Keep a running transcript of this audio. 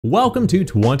Welcome to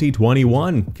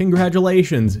 2021.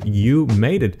 Congratulations, you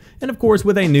made it. And of course,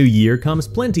 with a new year comes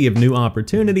plenty of new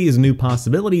opportunities, new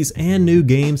possibilities, and new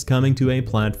games coming to a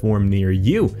platform near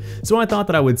you. So I thought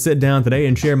that I would sit down today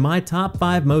and share my top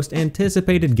 5 most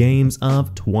anticipated games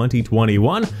of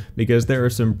 2021, because there are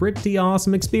some pretty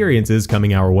awesome experiences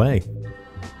coming our way.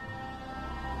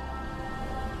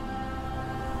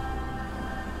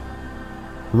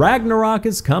 Ragnarok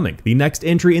is coming. The next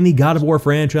entry in the God of War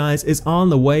franchise is on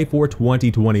the way for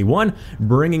 2021,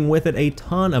 bringing with it a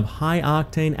ton of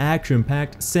high-octane,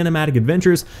 action-packed cinematic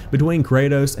adventures between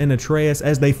Kratos and Atreus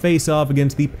as they face off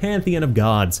against the pantheon of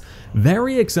gods.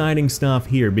 Very exciting stuff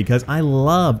here because I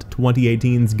loved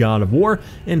 2018's God of War.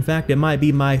 In fact, it might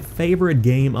be my favorite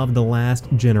game of the last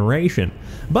generation.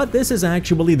 But this is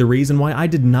actually the reason why I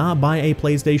did not buy a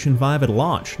PlayStation 5 at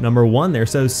launch. Number one, they're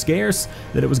so scarce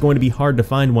that it was going to be hard to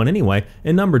find one anyway,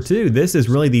 and number two, this is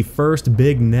really the first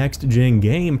big next-gen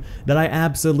game that I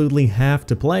absolutely have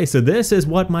to play, so this is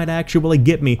what might actually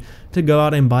get me to go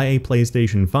out and buy a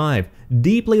PlayStation 5.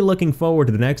 Deeply looking forward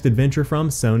to the next adventure from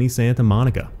Sony Santa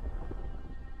Monica.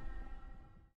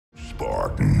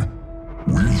 Spartan,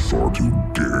 we thought you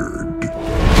dead.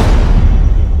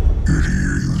 Yet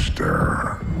here you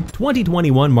stand.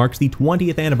 2021 marks the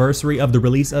 20th anniversary of the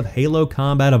release of Halo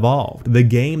Combat Evolved, the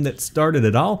game that started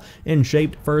it all and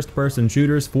shaped first-person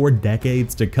shooters for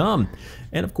decades to come.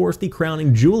 And of course, the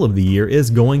crowning jewel of the year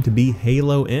is going to be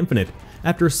Halo Infinite.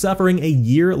 After suffering a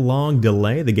year-long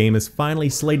delay, the game is finally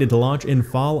slated to launch in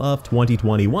fall of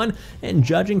 2021, and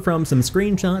judging from some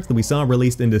screenshots that we saw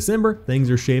released in December,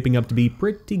 things are shaping up to be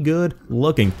pretty good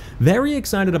looking. Very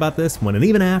excited about this one, and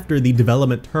even after the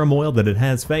development turmoil that it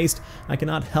has faced, I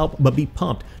cannot help but be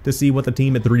pumped to see what the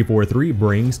team at 343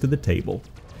 brings to the table.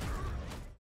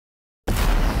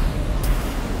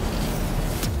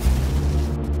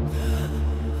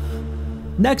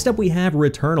 Next up, we have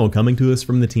Returnal coming to us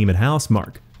from the team at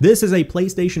Housemarque. This is a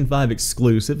PlayStation 5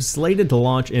 exclusive slated to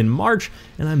launch in March,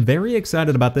 and I'm very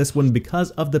excited about this one because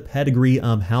of the pedigree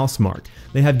of Housemarque.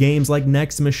 They have games like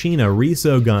Nex Machina,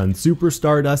 Resogun, Super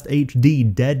Stardust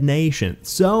HD, Dead Nation,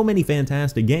 so many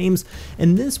fantastic games,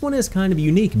 and this one is kind of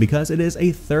unique because it is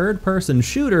a third-person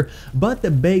shooter, but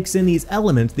that bakes in these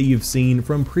elements that you've seen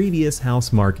from previous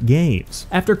Housemarque games.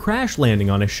 After crash landing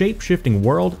on a shape-shifting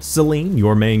world, Celine,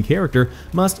 your main character,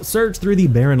 must search through the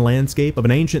barren landscape of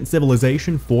an ancient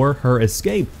civilization for her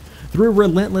escape. Through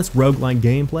relentless roguelike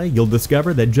gameplay, you'll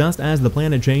discover that just as the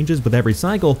planet changes with every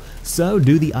cycle, so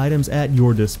do the items at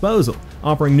your disposal,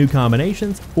 offering new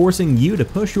combinations, forcing you to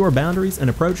push your boundaries and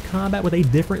approach combat with a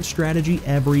different strategy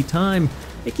every time.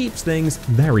 It keeps things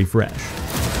very fresh.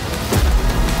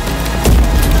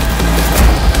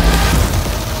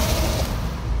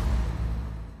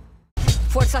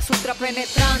 Fuerzas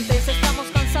ultrapenetrantes, estamos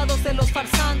cansados de los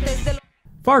farsantes.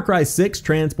 Far Cry 6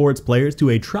 transports players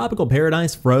to a tropical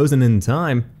paradise frozen in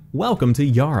time. Welcome to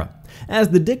Yara. As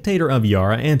the dictator of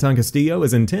Yara, Anton Castillo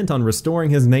is intent on restoring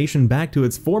his nation back to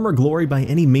its former glory by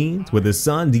any means, with his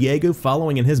son Diego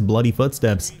following in his bloody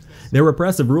footsteps. Their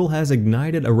repressive rule has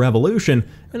ignited a revolution,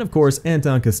 and of course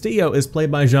Anton Castillo is played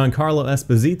by Giancarlo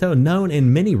Esposito, known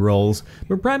in many roles,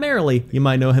 but primarily you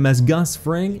might know him as Gus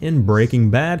Fring in Breaking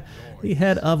Bad, the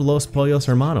head of Los Pollos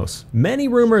Hermanos. Many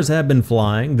rumors have been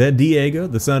flying that Diego,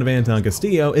 the son of Anton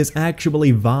Castillo, is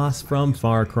actually Vaas from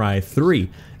Far Cry 3.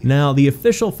 Now, the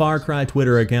official Far Cry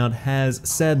Twitter account has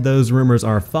said those rumors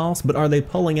are false, but are they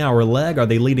pulling our leg? Are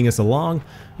they leading us along?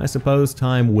 I suppose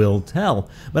time will tell.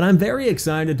 But I'm very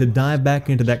excited to dive back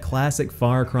into that classic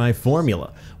Far Cry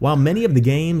formula. While many of the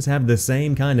games have the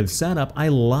same kind of setup, I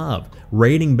love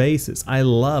raiding bases. I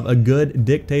love a good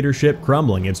dictatorship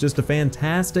crumbling. It's just a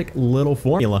fantastic little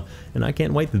formula, and I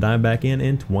can't wait to dive back in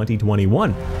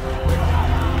 2021.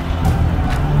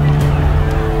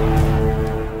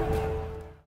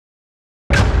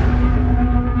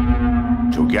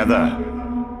 Together,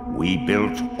 we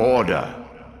built order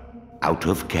out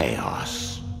of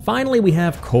chaos. Finally, we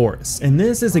have Chorus, and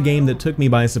this is a game that took me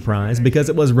by surprise because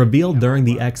it was revealed during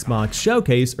the Xbox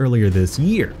showcase earlier this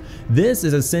year. This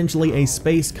is essentially a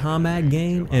space combat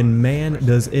game, and man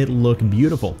does it look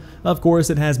beautiful. Of course,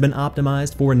 it has been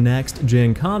optimized for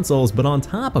next-gen consoles, but on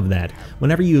top of that,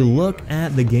 whenever you look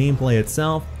at the gameplay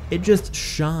itself, it just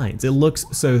shines. It looks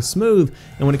so smooth,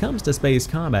 and when it comes to space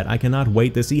combat, I cannot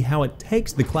wait to see how it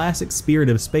takes the classic spirit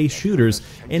of space shooters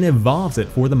and evolves it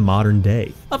for the modern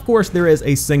day. Of course, there is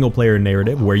a single-player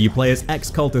narrative where you play as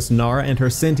ex-cultist Nara and her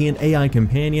sentient AI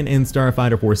companion in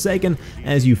Starfighter Forsaken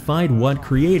as you fight what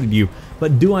created you.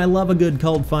 But do I love a good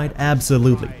cult fight?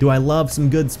 Absolutely. Do I love some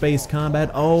good space combat?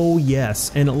 Oh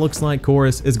yes, and it looks like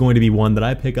Chorus is going to be one that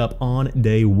I pick up on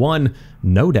day one,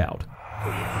 no doubt.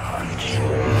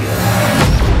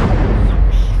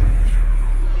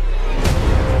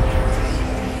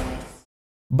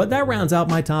 But that rounds out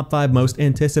my top 5 most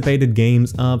anticipated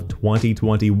games of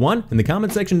 2021. In the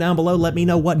comment section down below, let me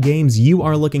know what games you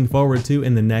are looking forward to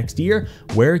in the next year,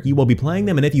 where you will be playing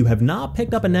them, and if you have not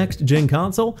picked up a next-gen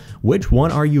console, which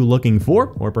one are you looking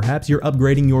for? Or perhaps you're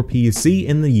upgrading your PC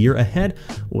in the year ahead.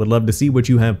 Would love to see what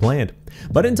you have planned.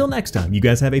 But until next time, you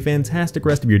guys have a fantastic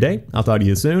rest of your day. I'll talk to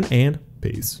you soon, and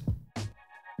peace.